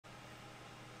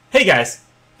Hey guys,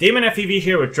 Damon FPV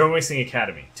here with Drone Racing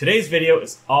Academy. Today's video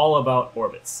is all about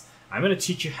orbits. I'm going to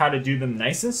teach you how to do them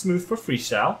nice and smooth for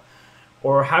freestyle,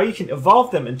 or how you can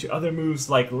evolve them into other moves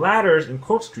like ladders and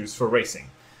corkscrews for racing.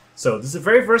 So this is a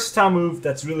very versatile move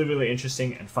that's really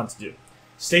interesting and fun to do.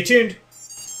 Stay tuned!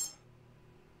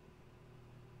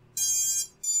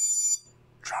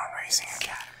 Drone Racing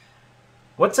Academy.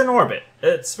 What's an orbit?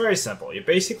 It's very simple. You're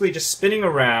basically just spinning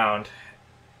around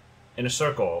in a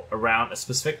circle around a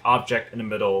specific object in the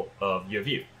middle of your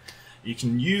view. You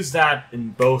can use that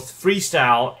in both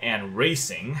freestyle and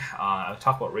racing. I'll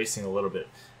talk about racing a little bit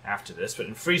after this, but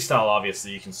in freestyle,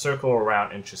 obviously, you can circle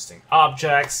around interesting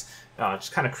objects,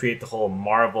 just kind of create the whole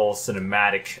Marvel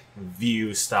cinematic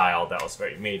view style that was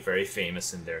made very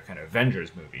famous in their kind of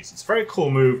Avengers movies. It's a very cool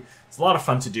move. It's a lot of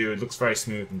fun to do. It looks very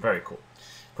smooth and very cool.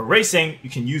 For racing, you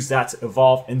can use that to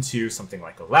evolve into something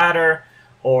like a ladder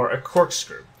or a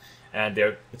corkscrew. And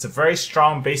it's a very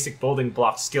strong basic building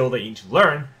block skill that you need to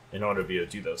learn in order to be able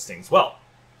to do those things well.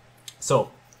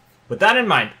 So with that in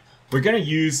mind, we're going to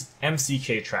use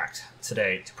MCK Track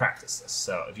today to practice this.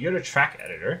 So if you go to Track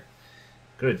Editor,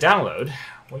 go to Download,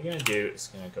 what you're going to do is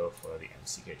going to go for the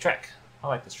MCK Track. I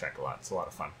like this track a lot. It's a lot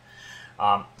of fun.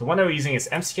 The one that we're using is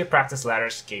MCK Practice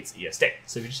Ladders Gates ESD.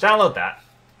 So if you just download that,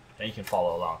 then you can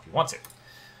follow along if you want to.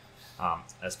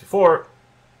 As before,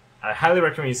 I highly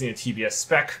recommend using a TBS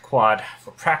spec quad for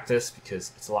practice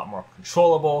because it's a lot more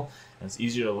controllable and it's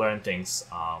easier to learn things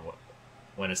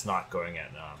when it's not going at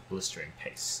a blistering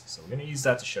pace. So we're going to use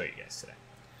that to show you guys today.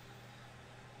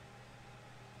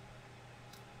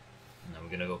 And then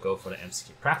we're going to go for the MCK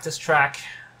practice track.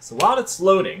 So while it's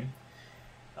loading,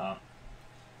 an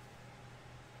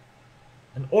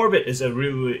orbit is a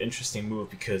really interesting move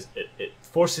because it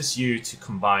forces you to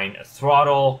combine a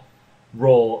throttle,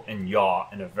 roll, and yaw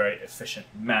in a very efficient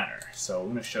manner. So I'm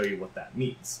going to show you what that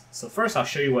means. So first I'll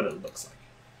show you what it looks like.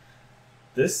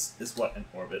 This is what an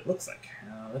orbit looks like.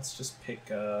 Let's just pick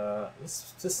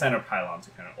let's just center pylon to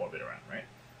kind of orbit around, right?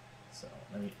 So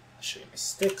let me show you my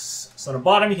sticks. So on the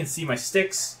bottom you can see my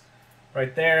sticks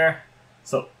right there.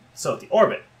 So the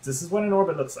orbit, this is what an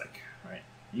orbit looks like, right?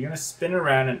 You're going to spin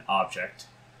around an object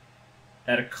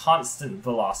at a constant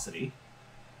velocity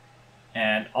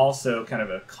and also kind of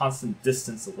a constant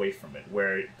distance away from it,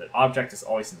 where the object is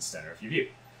always in the center of your view.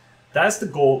 That's the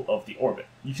goal of the orbit.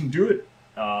 You can do it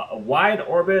a wide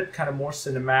orbit, kind of more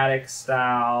cinematic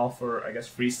style for, I guess,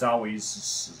 freestyle, where you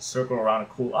circle around a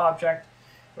cool object,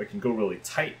 or you can go really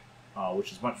tight,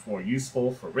 which is much more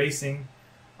useful for racing,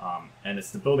 and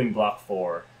it's the building block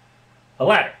for a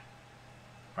ladder,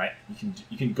 right?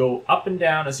 You can go up and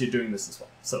down as you're doing this as well.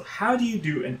 So how do you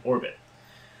do an orbit?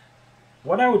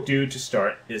 What I would do to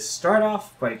start is start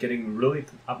off by getting really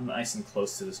up nice and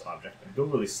close to this object and go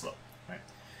really slow, right?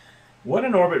 What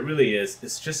an orbit really is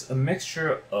just a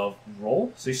mixture of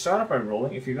roll. So you start off by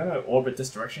rolling. If you're going to orbit this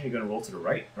direction, you're going to roll to the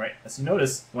right, right? As you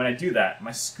notice, when I do that,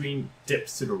 my screen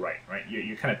dips to the right, right?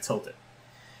 You're kind of tilted.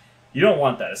 You don't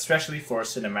want that, especially for a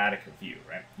cinematic view,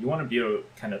 right? You want to be able to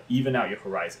kind of even out your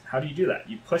horizon. How do you do that?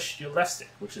 You push your left stick,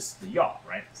 which is the yaw,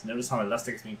 right? So notice how my left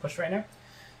stick is being pushed right now?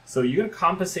 So you're going to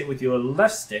compensate with your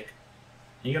left stick,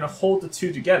 and you're going to hold the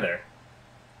two together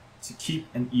to keep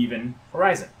an even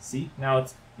horizon. See? Now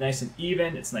it's nice and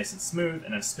even, it's nice and smooth,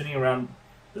 and I'm spinning around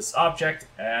this object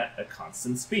at a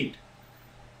constant speed.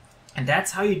 And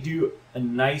that's how you do a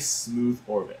nice, smooth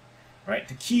orbit, right?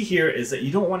 The key here is that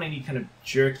you don't want any kind of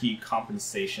jerky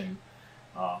compensation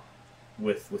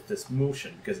with this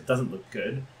motion, because it doesn't look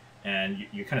good, and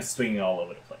you're kind of swinging all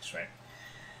over the place, right?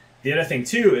 The other thing,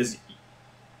 too, is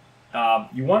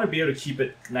you want to be able to keep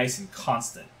it nice and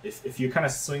constant. If you're kind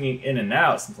of swinging in and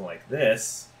out, something like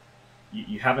this,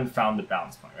 you haven't found the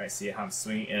balance point, right? See how I'm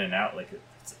swinging in and out? Like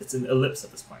it's an ellipse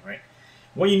at this point, right?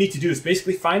 What you need to do is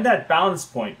basically find that balance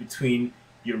point between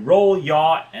your roll,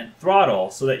 yaw, and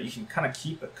throttle so that you can kind of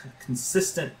keep a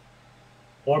consistent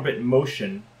orbit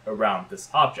motion around this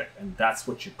object, and that's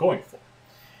what you're going for.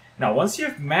 Now, once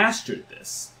you've mastered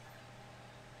this,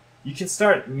 you can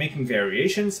start making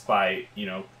variations by,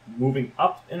 moving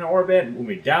up in an orbit,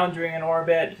 moving down during an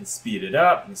orbit. You can speed it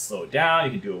up, you can slow it down,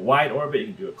 you can do a wide orbit, you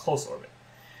can do a close orbit.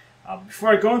 Before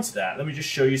I go into that, let me just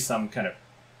show you some kind of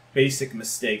basic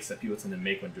mistakes that people tend to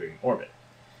make when doing orbit.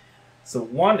 So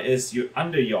one is you're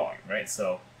under yawing, right?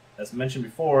 So as mentioned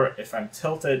before, if I'm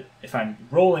tilted, if I'm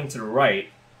rolling to the right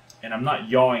and I'm not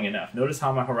yawing enough, notice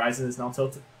how my horizon is now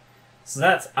tilted? So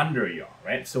that's under yaw,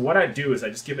 right? So what I do is I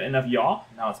just give it enough yaw,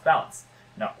 now it's balanced.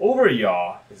 Now over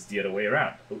yaw is the other way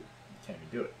around. Oh, you can't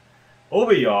even do it.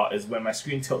 Over yaw is when my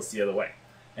screen tilts the other way,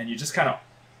 and you're just kind of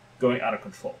going out of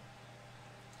control.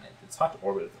 It's hard to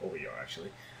orbit with over yaw,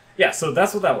 actually. Yeah, so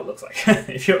that's what that would look like.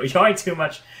 If you're yawing too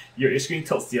much, your screen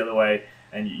tilts the other way,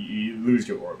 and you lose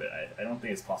your orbit. I don't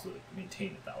think it's possible to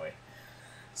maintain it that way.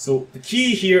 So the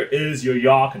key here is your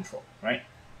yaw control, right?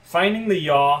 Finding the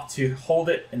yaw to hold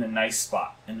it in a nice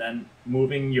spot, and then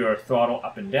moving your throttle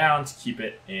up and down to keep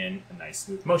it in a nice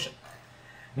smooth motion.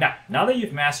 Now that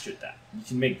you've mastered that, you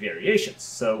can make variations.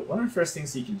 So one of the first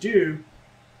things that you can do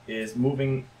is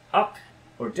moving up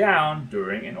or down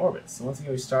during an orbit. So once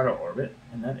again, we start our orbit,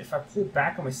 and then if I pull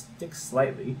back on my stick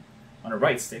slightly, on a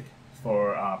right stick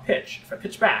for pitch, if I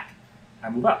pitch back, I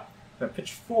move up. If I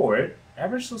pitch forward,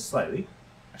 ever so slightly,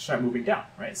 I start moving down,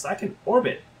 right? So I can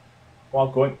orbit while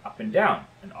going up and down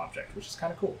an object, which is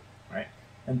kind of cool, right?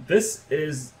 And this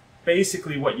is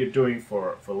basically what you're doing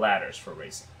for ladders for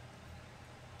racing.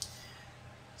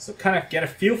 So kind of get a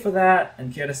feel for that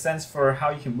and get a sense for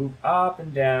how you can move up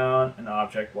and down an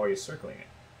object while you're circling it.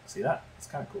 See that? It's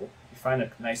kind of cool. If you find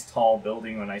a nice tall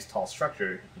building or a nice tall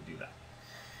structure, you can do that.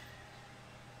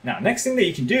 Now, next thing that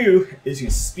you can do is you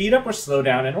can speed up or slow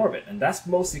down an orbit, and that's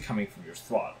mostly coming from your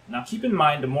throttle. Now, keep in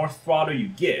mind, the more throttle you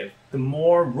give, the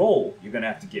more roll you're going to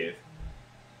have to give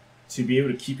to be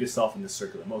able to keep yourself in this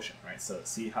circular motion, right? So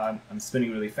see how I'm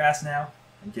spinning really fast now?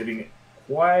 I'm giving it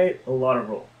quite a lot of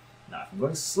roll. Now, if I'm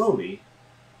going slowly,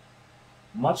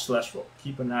 much less roll.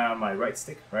 Keep an eye on my right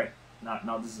stick, right?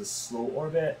 Now this is a slow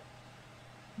orbit,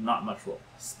 not much roll.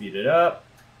 Speed it up.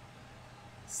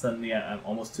 Suddenly I'm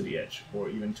almost to the edge, or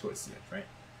even towards the edge, right?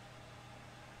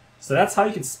 So that's how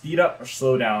you can speed up or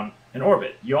slow down an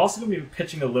orbit. You're also going to be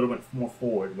pitching a little bit more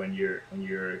forward when you're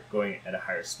going at a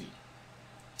higher speed.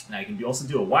 Now you can also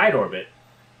do a wide orbit,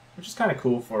 which is kind of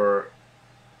cool for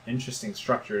interesting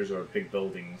structures or big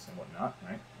buildings and whatnot,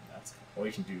 right? Or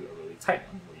you can do a really tight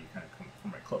one where you kind of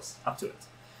come right close up to it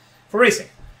for racing.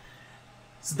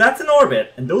 So that's an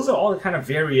orbit, and those are all the kind of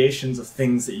variations of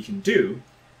things that you can do.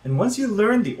 And once you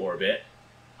learn the orbit,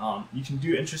 you can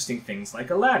do interesting things like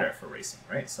a ladder for racing,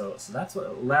 right? So that's what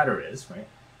a ladder is, right?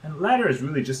 And a ladder is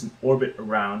really just an orbit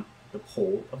around the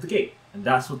pole of the gate, and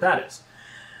that's what that is.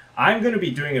 I'm going to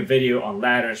be doing a video on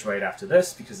ladders right after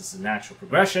this because it's a natural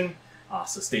progression,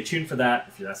 so stay tuned for that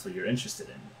if that's what you're interested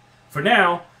in. For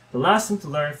now, the last thing to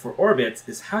learn for orbits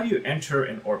is how do you enter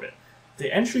an orbit.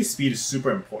 The entry speed is super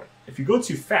important. If you go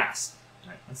too fast,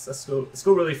 right, let's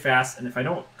go really fast, and if I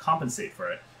don't compensate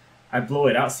for it, I blow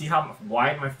it out. See how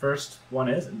wide my first one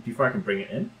is and before I can bring it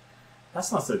in?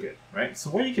 That's not so good, right? So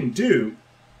what you can do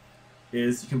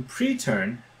is you can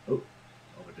pre-turn,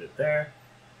 overdid it there.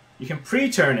 You can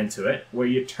pre-turn into it where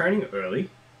you're turning early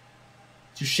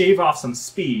to shave off some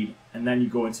speed, and then you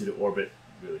go into the orbit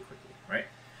really quickly, right?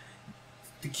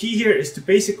 The key here is to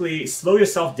basically slow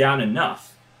yourself down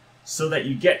enough so that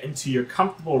you get into your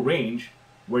comfortable range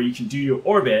where you can do your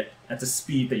orbit at the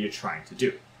speed that you're trying to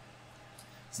do.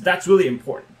 So that's really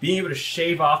important, being able to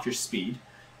shave off your speed,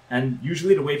 and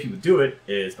usually the way people do it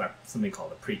is by something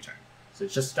called a pre-turn. So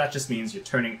that just means you're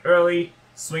turning early,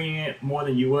 swinging it more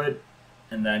than you would,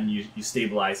 and then you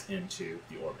stabilize into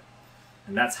the orbit.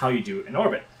 And that's how you do an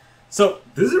orbit. So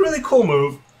this is a really cool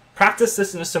move. Practice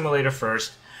this in a simulator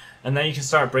first, and then you can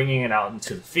start bringing it out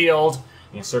into the field.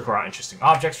 You can circle around interesting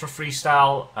objects for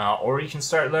freestyle, or you can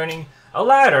start learning a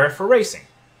ladder for racing.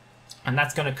 And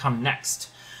that's going to come next.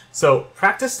 So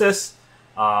practice this,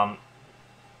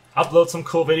 upload some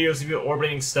cool videos of you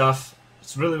orbiting stuff.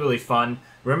 It's really, really fun.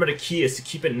 Remember, the key is to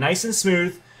keep it nice and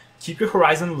smooth, keep your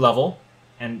horizon level,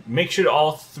 and make sure that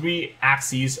all three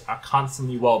axes are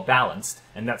constantly well balanced,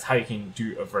 and that's how you can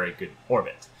do a very good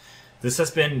orbit. This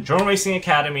has been Drone Racing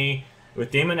Academy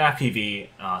with Damon FPV.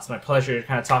 It's my pleasure to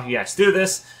kind of talk you guys through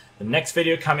this. The next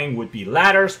video coming would be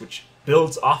ladders, which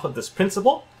builds off of this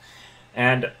principle.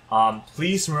 And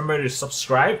please remember to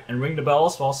subscribe and ring the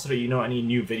bells also so that you know any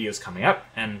new videos coming up.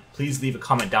 And please leave a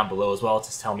comment down below as well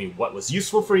to tell me what was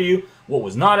useful for you, what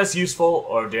was not as useful,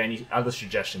 or are there any other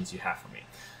suggestions you have for me.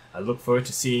 I look forward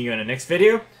to seeing you in the next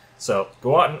video. So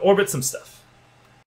go out and orbit some stuff.